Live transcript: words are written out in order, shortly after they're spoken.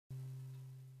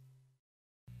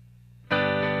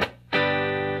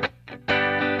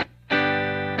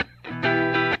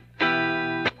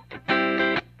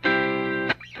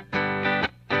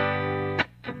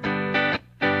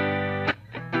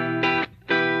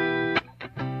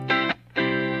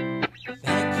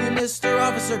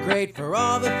are great for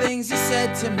all the things you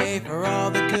said to me, for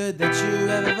all the good that you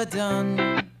have ever done.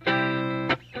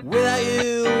 Without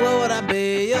you, what would I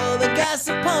be? You're the gas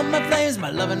upon my flames, my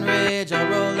love and rage all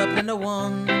rolled up into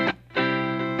one.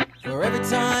 For every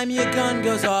time your gun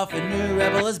goes off, a new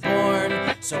rebel is born.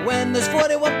 So when there's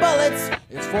 41 bullets,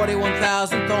 it's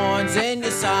 41,000 thorns in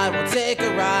your side. We'll take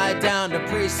a ride down to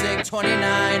precinct 29,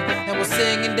 and we'll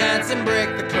sing and dance and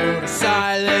break the code of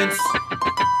silence.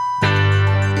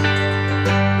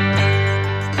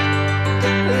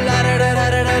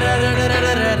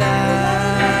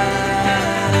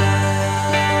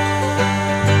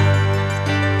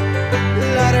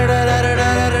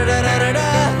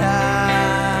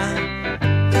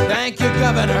 Thank you,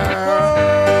 Governor.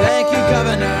 Thank you,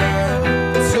 Governor.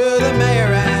 To the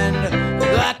mayor and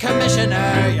the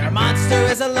commissioner. Your monster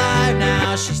is alive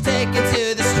now. She's taken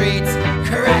to the streets,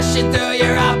 crashing through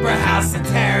your opera house and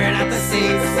tearing at the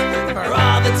seats. For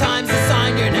all the times you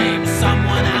signed your name,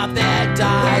 someone out there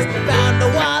dies. Found a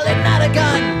wallet, not a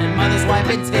gun, and mother's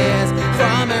wiping tears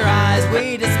from her eyes.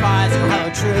 We despise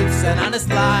hollow truths and honest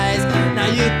lies. Now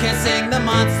you can sing the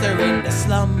monster into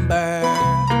slumber.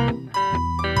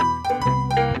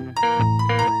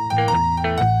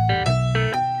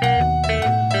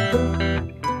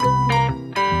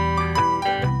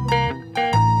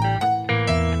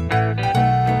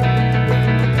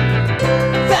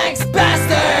 Thanks,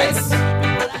 bastards!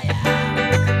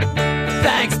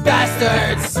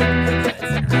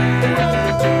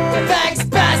 Thanks,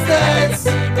 bastards!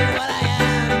 What I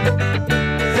am.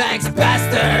 Thanks,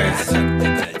 bastards!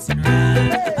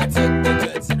 I took the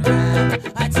goods and ran.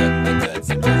 I took the goods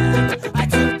and ran. I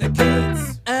took the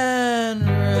goods and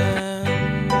ran.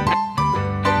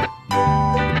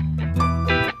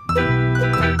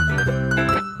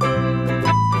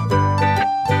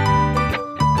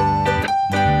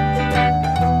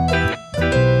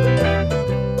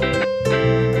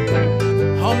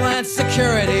 Homeland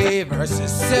Security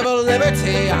versus civil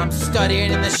liberty. I'm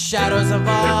studying in the shadows of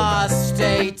our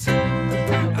state.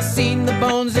 I've seen the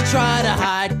bones they try to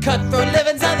hide, cutthroat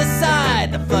living's on the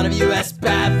side, the flood of U.S.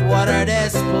 bathwater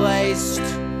displaced.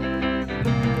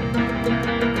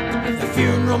 The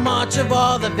funeral march of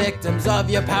all the victims of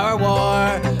your power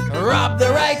war. Rob the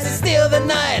rights and steal the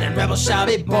night, and rebels shall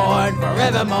be born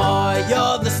forevermore.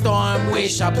 You're the storm, we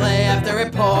shall play after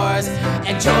it pours,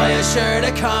 and joy is sure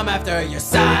to come after your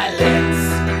silence.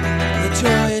 The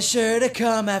joy is sure to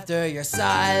come after your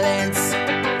silence.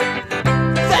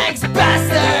 Thanks,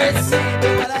 bastards!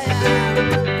 What I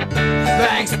am.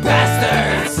 Thanks,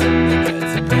 bastards!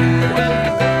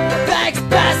 Thanks,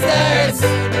 bastards!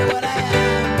 What I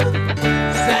am.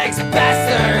 Thanks,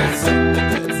 bastards!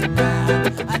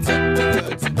 I took the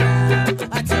goods and ran.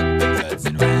 I took the goods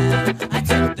and ran. I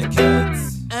took the goods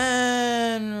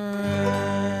and ran.